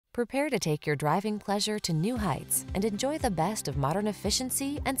Prepare to take your driving pleasure to new heights and enjoy the best of modern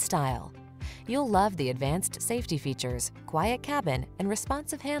efficiency and style. You'll love the advanced safety features, quiet cabin, and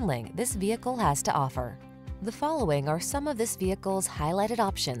responsive handling this vehicle has to offer. The following are some of this vehicle's highlighted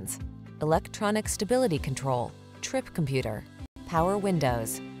options: electronic stability control, trip computer, power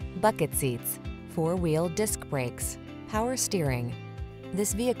windows, bucket seats, four-wheel disc brakes, power steering.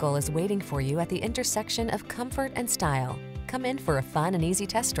 This vehicle is waiting for you at the intersection of comfort and style. Come in for a fun and easy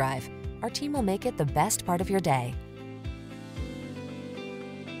test drive. Our team will make it the best part of your day.